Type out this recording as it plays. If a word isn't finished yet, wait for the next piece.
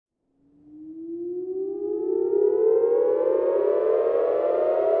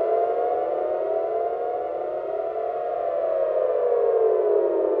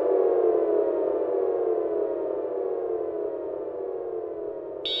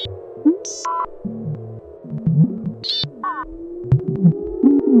Hello,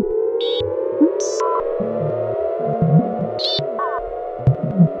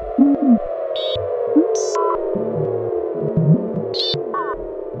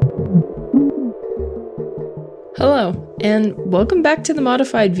 and welcome back to The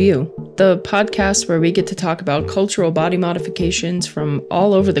Modified View, the podcast where we get to talk about cultural body modifications from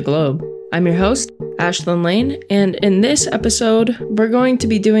all over the globe. I'm your host, Ashlyn Lane, and in this episode, we're going to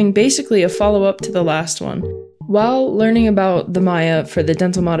be doing basically a follow-up to the last one. While learning about the Maya for the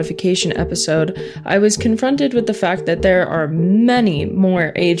dental modification episode, I was confronted with the fact that there are many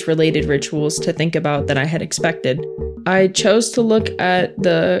more age-related rituals to think about than I had expected. I chose to look at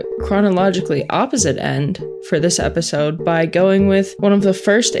the chronologically opposite end for this episode by going with one of the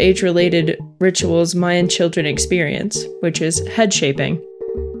first age-related rituals Mayan children experience, which is head shaping.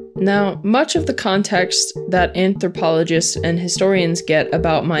 Now, much of the context that anthropologists and historians get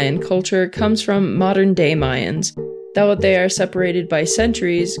about Mayan culture comes from modern-day Mayans. Though they are separated by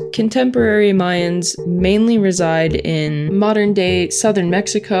centuries, contemporary Mayans mainly reside in modern-day southern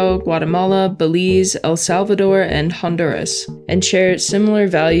Mexico, Guatemala, Belize, El Salvador, and Honduras, and share similar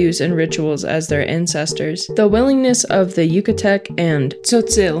values and rituals as their ancestors. The willingness of the Yucatec and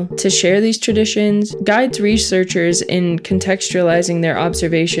Tzotzil to share these traditions guides researchers in contextualizing their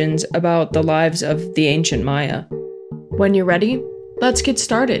observations about the lives of the ancient Maya. When you're ready, let's get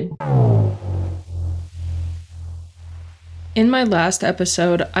started. In my last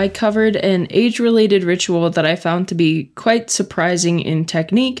episode, I covered an age-related ritual that I found to be quite surprising in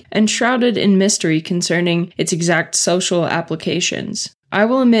technique and shrouded in mystery concerning its exact social applications. I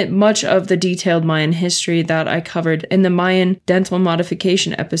will omit much of the detailed Mayan history that I covered in the Mayan dental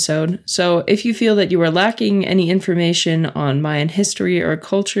modification episode, so if you feel that you are lacking any information on Mayan history or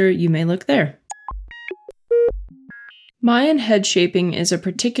culture, you may look there. Mayan head shaping is a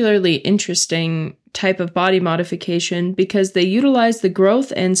particularly interesting type of body modification because they utilize the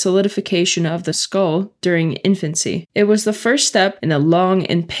growth and solidification of the skull during infancy. It was the first step in a long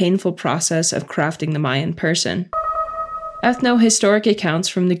and painful process of crafting the Mayan person. Ethno-historic accounts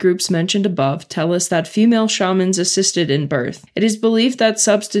from the groups mentioned above tell us that female shamans assisted in birth. It is believed that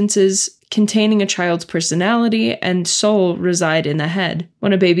substances containing a child's personality and soul reside in the head.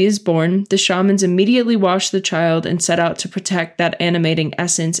 When a baby is born, the shamans immediately wash the child and set out to protect that animating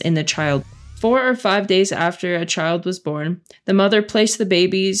essence in the child. 4 or 5 days after a child was born, the mother placed the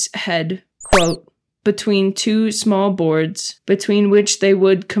baby's head, quote, between two small boards, between which they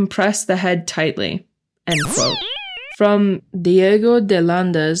would compress the head tightly, end quote. From Diego de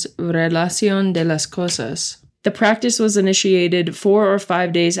Landa's Relación de las Cosas. The practice was initiated 4 or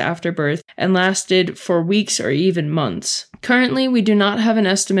 5 days after birth and lasted for weeks or even months. Currently, we do not have an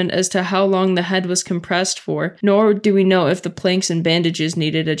estimate as to how long the head was compressed for, nor do we know if the planks and bandages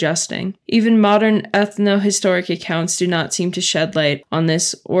needed adjusting. Even modern ethno-historic accounts do not seem to shed light on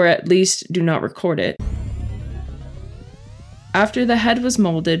this, or at least do not record it. After the head was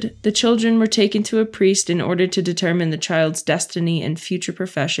molded, the children were taken to a priest in order to determine the child's destiny and future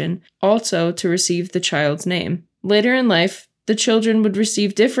profession, also to receive the child's name. Later in life, the children would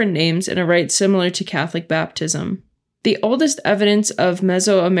receive different names in a rite similar to Catholic baptism. The oldest evidence of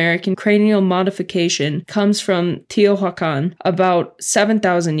Mesoamerican cranial modification comes from Teotihuacan, about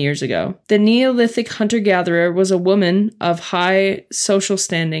 7,000 years ago. The Neolithic hunter-gatherer was a woman of high social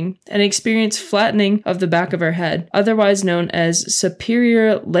standing and experienced flattening of the back of her head, otherwise known as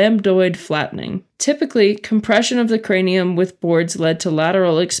superior lambdoid flattening. Typically, compression of the cranium with boards led to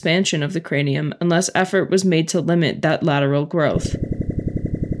lateral expansion of the cranium unless effort was made to limit that lateral growth.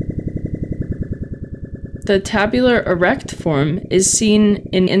 The tabular erect form is seen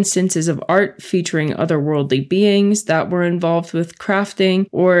in instances of art featuring otherworldly beings that were involved with crafting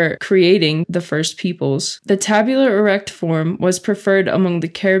or creating the first peoples. The tabular erect form was preferred among the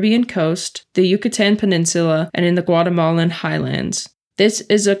Caribbean coast, the Yucatan Peninsula, and in the Guatemalan highlands. This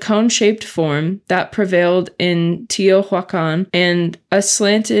is a cone-shaped form that prevailed in Teotihuacan, and a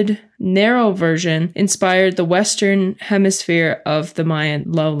slanted, narrow version inspired the western hemisphere of the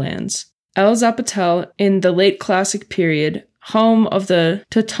Mayan lowlands. El Zapotel, in the late Classic period, home of the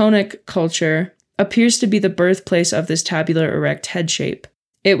Teutonic culture, appears to be the birthplace of this tabular erect head shape.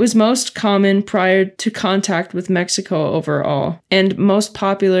 It was most common prior to contact with Mexico overall, and most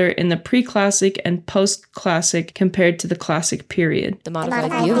popular in the pre-Classic and post-Classic compared to the Classic period. The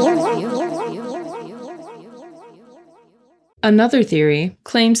Modified View. Another theory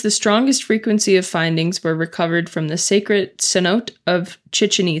claims the strongest frequency of findings were recovered from the sacred cenote of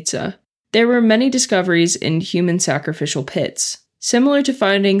Chichen Itza. There were many discoveries in human sacrificial pits. Similar to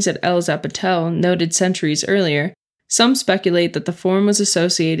findings at El Zapotel noted centuries earlier, Some speculate that the form was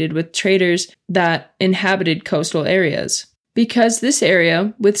associated with traders that inhabited coastal areas. Because this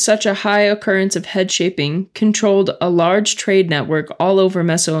area, with such a high occurrence of head shaping, controlled a large trade network all over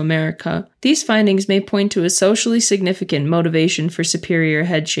Mesoamerica, these findings may point to a socially significant motivation for superior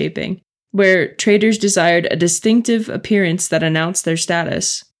head shaping, where traders desired a distinctive appearance that announced their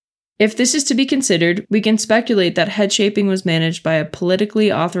status. If this is to be considered, we can speculate that head shaping was managed by a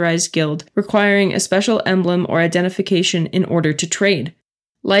politically authorized guild requiring a special emblem or identification in order to trade,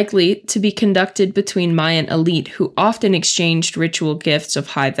 likely to be conducted between Mayan elite who often exchanged ritual gifts of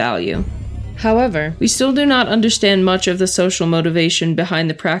high value. However, we still do not understand much of the social motivation behind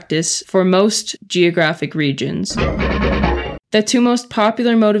the practice for most geographic regions. The two most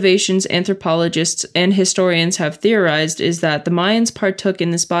popular motivations anthropologists and historians have theorized is that the Mayans partook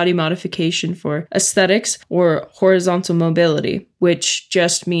in this body modification for aesthetics or horizontal mobility, which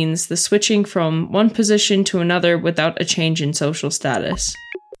just means the switching from one position to another without a change in social status.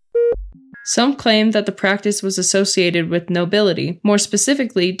 Some claim that the practice was associated with nobility, more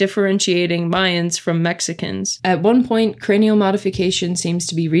specifically differentiating Mayans from Mexicans. At one point, cranial modification seems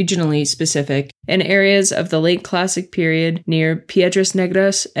to be regionally specific in areas of the late Classic period near Piedras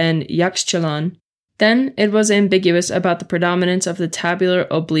Negras and Yaxchilan. Then, it was ambiguous about the predominance of the tabular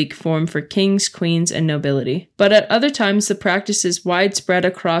oblique form for kings, queens, and nobility. But at other times, the practice is widespread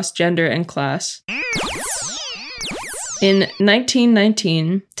across gender and class. In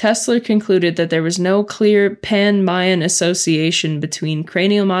 1919, Tesler concluded that there was no clear pan-Mayan association between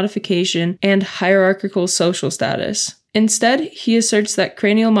cranial modification and hierarchical social status. Instead, he asserts that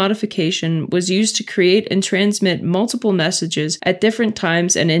cranial modification was used to create and transmit multiple messages at different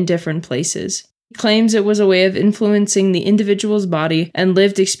times and in different places. He claims it was a way of influencing the individual's body and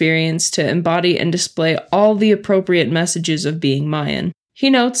lived experience to embody and display all the appropriate messages of being Mayan. He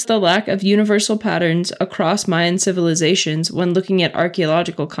notes the lack of universal patterns across Mayan civilizations when looking at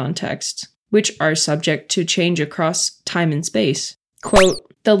archaeological contexts, which are subject to change across time and space. Quote,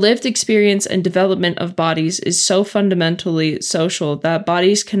 "The lived experience and development of bodies is so fundamentally social that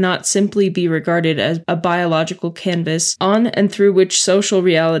bodies cannot simply be regarded as a biological canvas on and through which social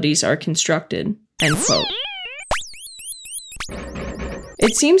realities are constructed." End quote.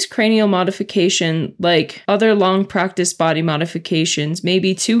 It seems cranial modification, like other long-practice body modifications, may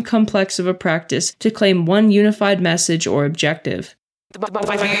be too complex of a practice to claim one unified message or objective.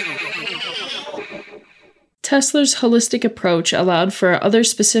 Tesler's holistic approach allowed for other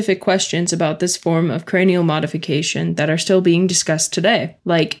specific questions about this form of cranial modification that are still being discussed today,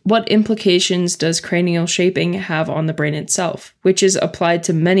 like what implications does cranial shaping have on the brain itself, which is applied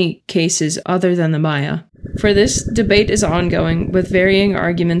to many cases other than the Maya. For this, debate is ongoing, with varying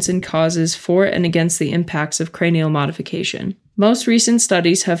arguments and causes for and against the impacts of cranial modification. Most recent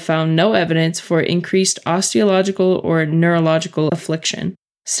studies have found no evidence for increased osteological or neurological affliction.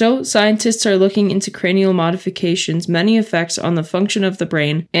 Still, scientists are looking into cranial modification's many effects on the function of the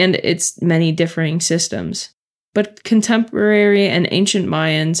brain and its many differing systems. But contemporary and ancient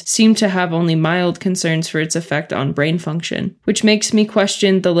Mayans seem to have only mild concerns for its effect on brain function, which makes me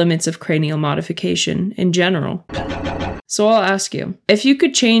question the limits of cranial modification in general. So I'll ask you, if you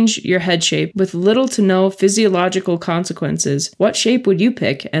could change your head shape with little to no physiological consequences, what shape would you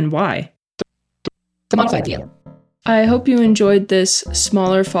pick and why? The modified view. I hope you enjoyed this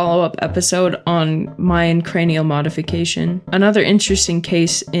smaller follow-up episode on Mayan cranial modification, another interesting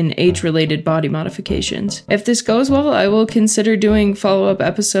case in age-related body modifications. If this goes well, I will consider doing follow-up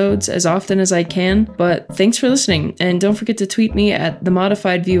episodes as often as I can, but thanks for listening, and don't forget to tweet me at The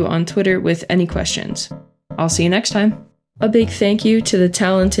Modified View on Twitter with any questions. I'll see you next time. A big thank you to the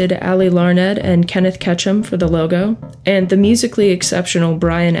talented Ali Larned and Kenneth Ketchum for the logo, and the musically exceptional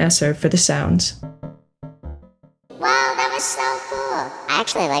Brian Esser for the sounds. Wow, that was so cool. I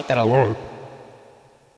actually like that a lot.